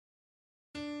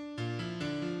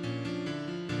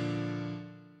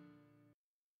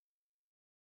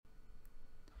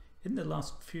In the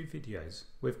last few videos,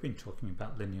 we've been talking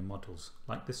about linear models,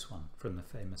 like this one from the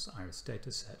famous iris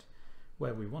dataset,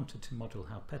 where we wanted to model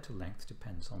how petal length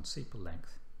depends on sepal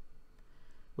length.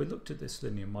 We looked at this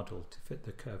linear model to fit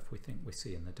the curve we think we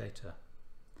see in the data.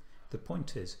 The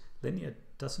point is, linear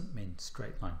doesn't mean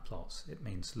straight line plots, it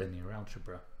means linear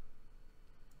algebra.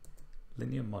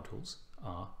 Linear models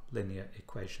are linear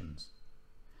equations.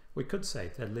 We could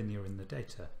say they're linear in the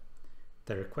data.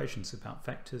 They're equations about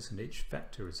vectors, and each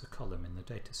vector is a column in the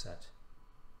dataset.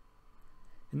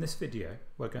 In this video,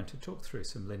 we're going to talk through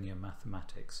some linear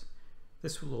mathematics.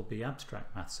 This will all be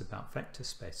abstract maths about vector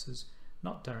spaces,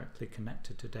 not directly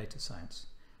connected to data science,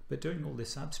 but doing all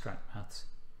this abstract maths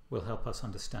will help us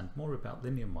understand more about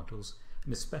linear models,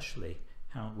 and especially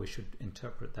how we should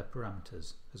interpret their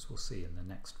parameters, as we'll see in the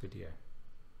next video.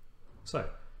 So,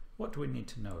 what do we need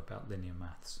to know about linear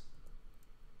maths?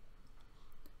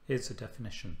 Here's a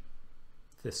definition.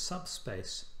 The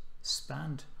subspace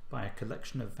spanned by a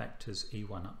collection of vectors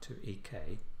E1 up to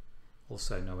Ek,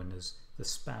 also known as the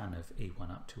span of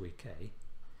E1 up to Ek,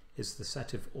 is the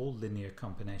set of all linear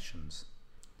combinations.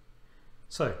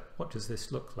 So, what does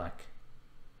this look like?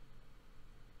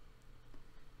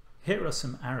 Here are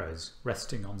some arrows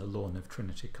resting on the lawn of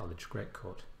Trinity College Great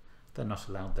Court. They're not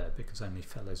allowed there because only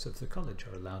fellows of the college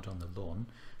are allowed on the lawn,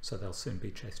 so they'll soon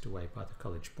be chased away by the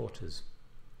college porters.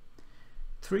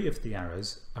 3 of the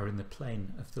arrows are in the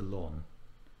plane of the lawn.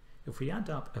 If we add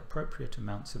up appropriate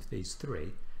amounts of these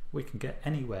 3, we can get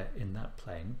anywhere in that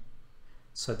plane,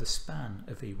 so the span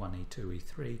of E1, E2,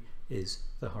 E3 is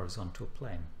the horizontal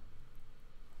plane.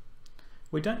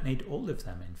 We don't need all of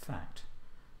them, in fact.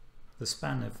 The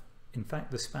span of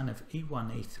E1,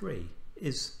 E3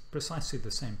 is precisely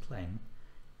the same plane,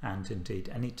 and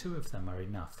indeed any 2 of them are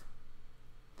enough.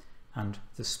 And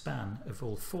the span of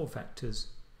all 4 vectors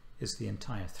is the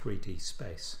entire 3D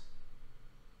space.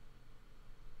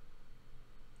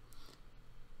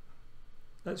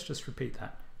 Let's just repeat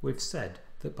that. We've said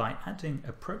that by adding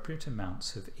appropriate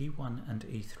amounts of E1 and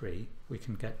E3, we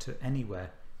can get to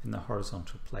anywhere in the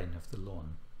horizontal plane of the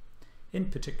lawn. In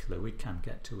particular, we can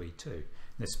get to E2. In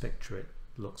this picture, it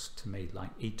looks to me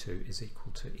like E2 is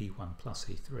equal to E1 plus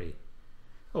E3.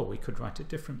 Or we could write it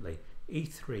differently.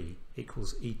 E3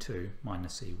 equals E2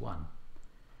 minus E1.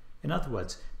 In other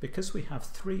words, because we have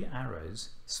 3 arrows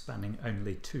spanning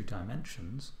only 2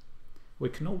 dimensions, we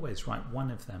can always write one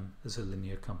of them as a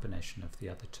linear combination of the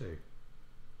other 2.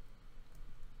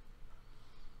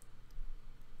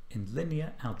 In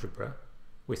linear algebra,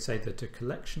 we say that a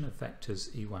collection of vectors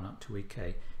E1 up to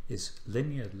Ek is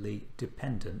linearly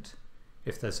dependent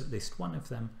if there's at least one of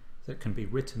them that can be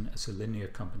written as a linear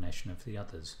combination of the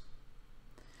others.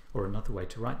 Or another way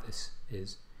to write this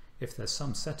is, if there's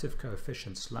some set of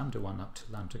coefficients lambda1 up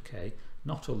to lambda k,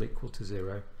 not all equal to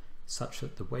 0, such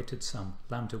that the weighted sum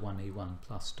lambda1 E1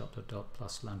 plus ...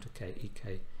 plus lambda k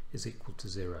Ek is equal to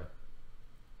 0.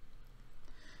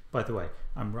 By the way,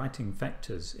 I'm writing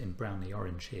vectors in browny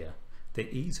orange here. The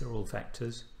e's are all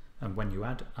vectors, and when you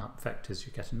add up vectors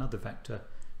you get another vector,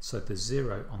 so the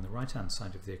 0 on the right hand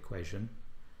side of the equation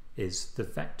is the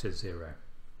vector 0.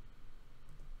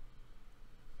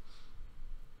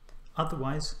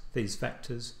 Otherwise, these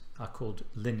vectors are called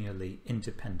linearly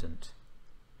independent.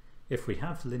 If we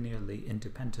have linearly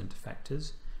independent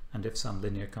vectors, and if some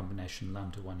linear combination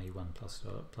lambda1 E1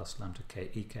 plus lambda k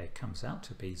Ek comes out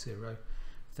to be 0,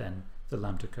 then the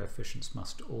lambda coefficients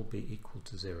must all be equal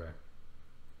to 0.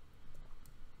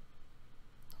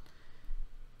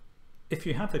 If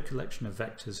you have a collection of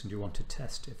vectors and you want to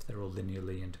test if they're all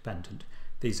linearly independent,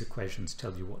 these equations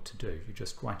tell you what to do. You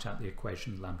just write out the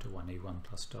equation lambda1 E1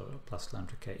 plus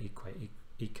lambda k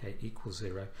Ek equals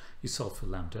 0, you solve for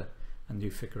lambda, and you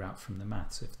figure out from the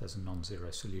maths if there's a non-zero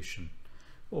solution.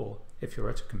 Or, if you're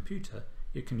at a computer,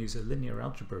 you can use a linear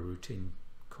algebra routine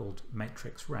called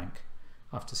matrix rank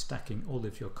after stacking all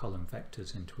of your column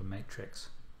vectors into a matrix.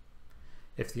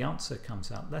 If the answer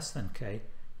comes out less than k,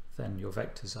 then your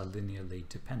vectors are linearly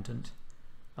dependent.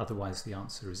 Otherwise, the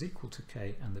answer is equal to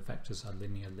k and the vectors are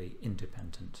linearly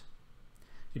independent.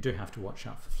 You do have to watch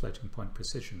out for floating point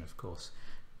precision, of course.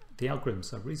 The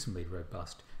algorithms are reasonably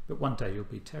robust, but one day you'll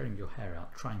be tearing your hair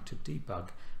out trying to debug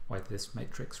why this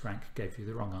matrix rank gave you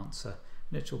the wrong answer,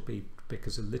 and it'll be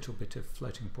because a little bit of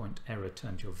floating point error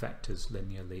turned your vectors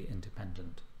linearly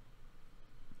independent.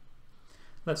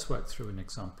 Let's work through an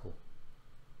example.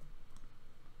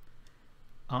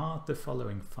 Are the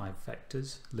following 5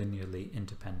 vectors linearly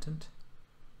independent?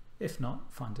 If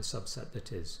not, find a subset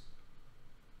that is.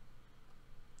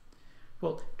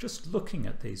 Well, just looking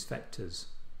at these vectors,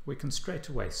 we can straight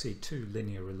away see 2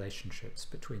 linear relationships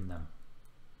between them.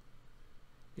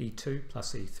 E2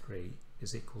 plus E3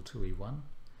 is equal to E1,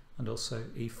 and also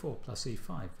E4 plus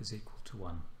E5 is equal to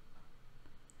 1.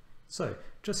 So,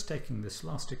 just taking this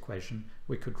last equation,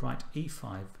 we could write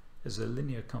E5 as a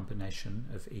linear combination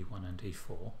of E1 and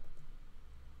E4,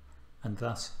 and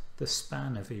thus the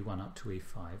span of E1 up to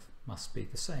E5 must be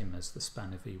the same as the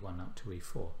span of E1 up to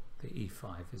E4. The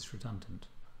E5 is redundant.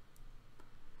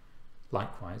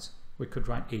 Likewise, we could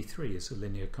write E3 as a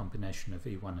linear combination of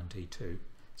E1 and E2,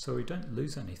 so we don't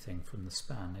lose anything from the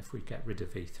span if we get rid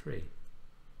of E3.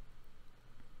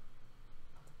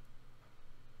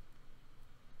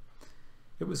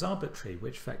 It was arbitrary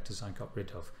which vectors I got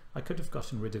rid of. I could have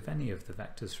gotten rid of any of the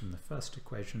vectors from the first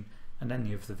equation and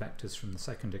any of the vectors from the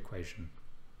second equation.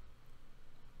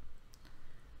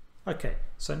 Okay,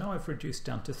 so now I've reduced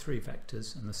down to 3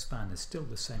 vectors and the span is still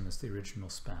the same as the original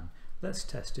span. Let's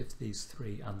test if these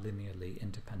 3 are linearly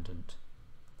independent.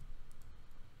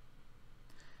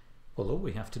 Well, all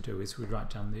we have to do is we write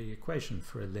down the equation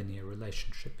for a linear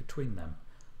relationship between them.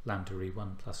 Lambda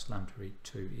E1 plus lambda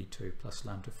E2 plus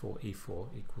lambda 4 E4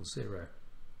 equals 0.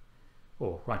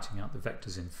 Or, writing out the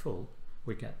vectors in full,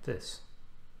 we get this.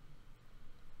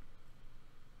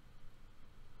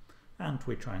 And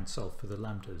we try and solve for the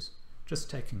lambdas,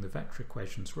 just taking the vector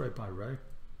equations row by row.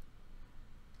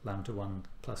 Lambda 1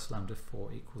 plus lambda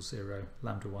 4 equals 0,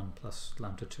 lambda 1 plus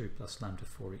lambda 2 plus lambda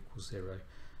 4 equals 0,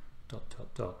 dot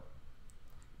dot dot.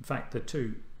 In fact, the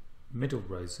 2 middle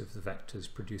rows of the vectors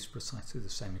produce precisely the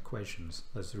same equations.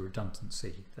 There's a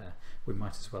redundancy there. We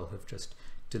might as well have just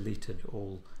deleted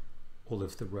all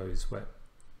of the rows where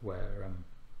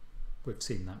we've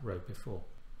seen that row before.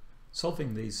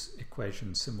 Solving these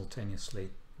equations simultaneously,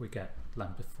 we get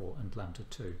lambda 4 and lambda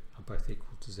 2 are both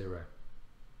equal to 0.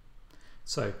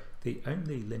 So the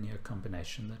only linear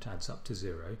combination that adds up to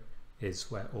 0 is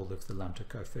where all of the lambda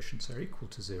coefficients are equal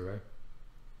to 0,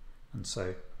 and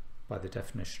so by the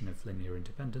definition of linear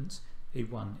independence,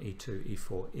 E1, E2,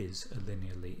 E4 is a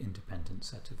linearly independent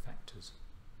set of vectors.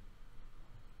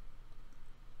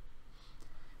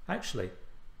 Actually,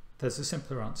 there's a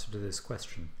simpler answer to this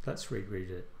question. Let's reread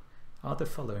it. Are the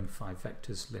following 5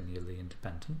 vectors linearly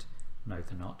independent? No,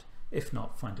 they're not. If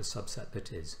not, find a subset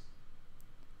that is.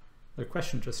 The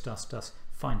question just asked us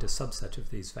find a subset of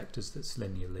these vectors that's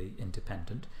linearly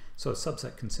independent, so a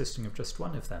subset consisting of just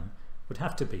one of them would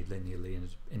have to be linearly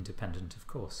independent, of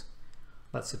course.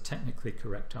 That's a technically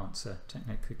correct answer.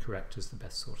 Technically correct is the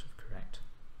best sort of correct.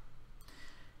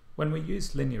 When we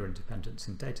use linear independence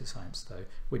in data science, though,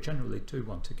 we generally do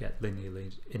want to get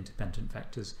linearly independent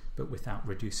vectors, but without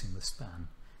reducing the span.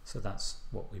 So that's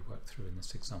what we work through in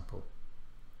this example.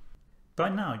 By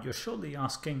now, you're surely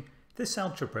asking, this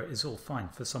algebra is all fine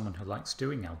for someone who likes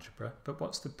doing algebra, but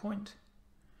what's the point?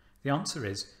 The answer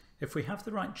is, if we have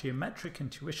the right geometric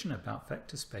intuition about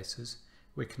vector spaces,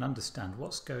 we can understand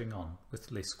what's going on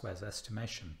with least squares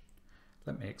estimation.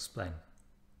 Let me explain.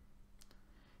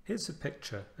 Here's a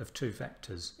picture of 2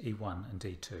 vectors, E1 and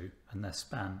E2, and their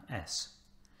span S.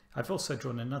 I've also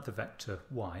drawn another vector,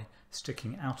 Y,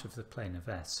 sticking out of the plane of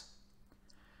S.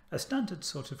 A standard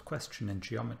sort of question in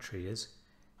geometry is,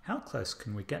 how close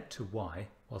can we get to Y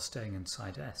while staying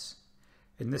inside S?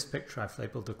 In this picture I've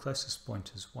labelled the closest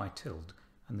point as Y tilde,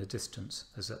 and the distance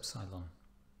as epsilon.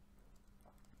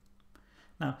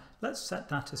 Now let's set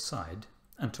that aside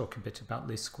and talk a bit about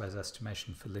least squares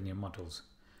estimation for linear models.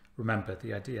 Remember,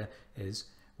 the idea is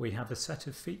we have a set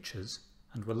of features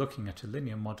and we're looking at a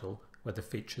linear model where the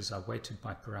features are weighted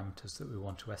by parameters that we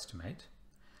want to estimate,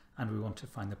 and we want to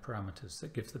find the parameters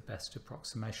that give the best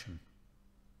approximation.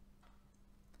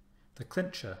 The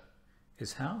clincher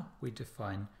is how we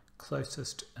define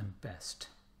closest and best.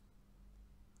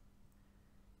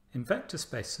 In vector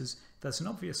spaces, there's an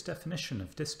obvious definition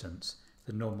of distance,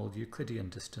 the normal Euclidean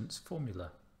distance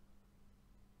formula.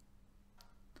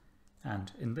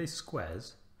 And in least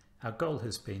squares, our goal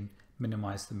has been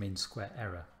minimize the mean square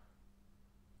error.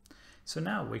 So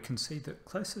now we can see that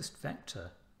closest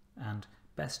vector and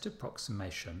best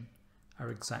approximation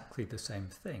are exactly the same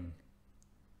thing.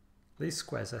 Least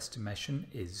squares estimation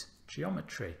is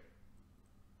geometry.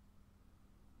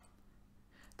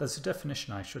 There's a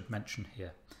definition I should mention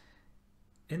here.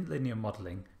 In linear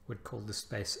modelling, we'd call the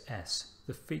space S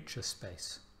the feature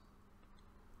space.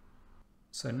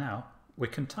 So now we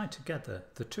can tie together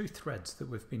the 2 threads that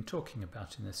we've been talking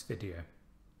about in this video.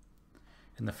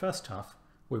 In the first half,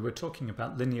 we were talking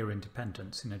about linear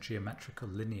independence in a geometrical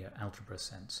linear algebra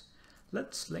sense.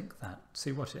 Let's link that,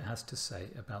 see what it has to say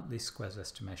about least squares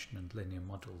estimation and linear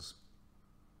models.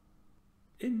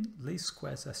 In least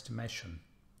squares estimation,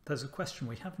 there's a question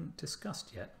we haven't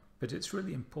discussed yet, but it's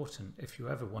really important if you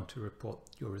ever want to report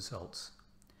your results.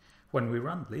 When we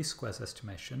run least squares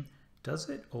estimation, does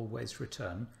it always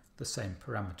return the same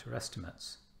parameter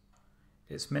estimates?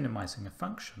 It's minimizing a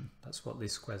function, that's what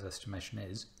least squares estimation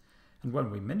is, and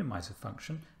when we minimize a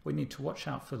function, we need to watch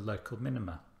out for local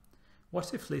minima.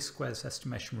 What if least squares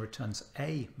estimation returns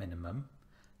a minimum,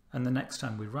 and the next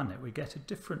time we run it we get a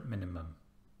different minimum?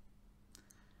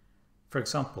 For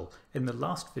example, in the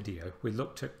last video we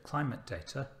looked at climate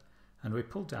data and we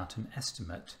pulled out an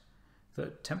estimate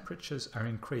that temperatures are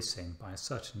increasing by a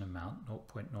certain amount,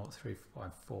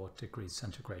 0.0354 degrees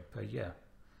centigrade per year.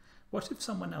 What if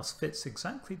someone else fits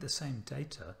exactly the same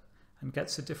data and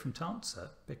gets a different answer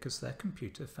because their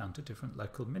computer found a different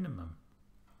local minimum?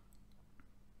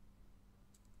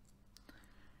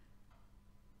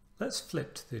 Let's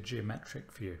flip to the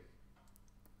geometric view.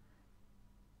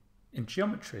 In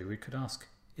geometry we could ask,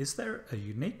 is there a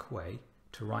unique way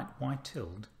to write y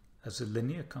tilde as a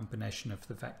linear combination of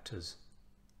the vectors?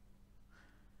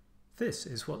 This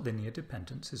is what linear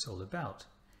dependence is all about.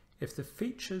 If the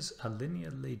features are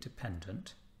linearly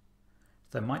dependent,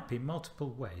 there might be multiple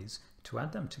ways to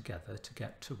add them together to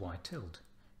get to y tilde.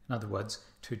 In other words,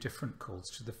 two different calls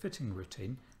to the fitting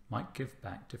routine might give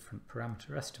back different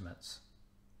parameter estimates.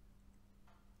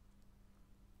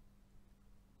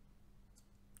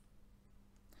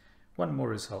 One more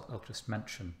result I'll just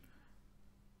mention.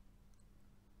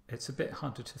 It's a bit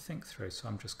harder to think through, so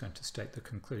I'm just going to state the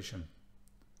conclusion.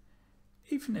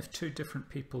 Even if two different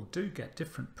people do get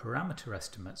different parameter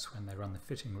estimates when they run the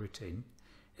fitting routine,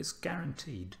 it's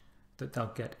guaranteed that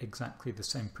they'll get exactly the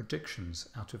same predictions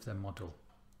out of their model.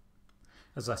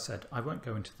 As I said, I won't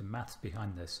go into the maths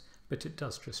behind this, but it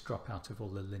does just drop out of all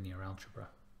the linear algebra.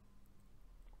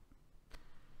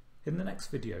 In the next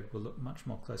video, we'll look much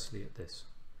more closely at this.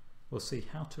 We'll see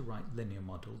how to write linear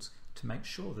models to make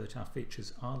sure that our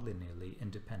features are linearly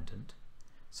independent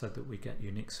so that we get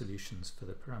unique solutions for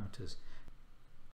the parameters.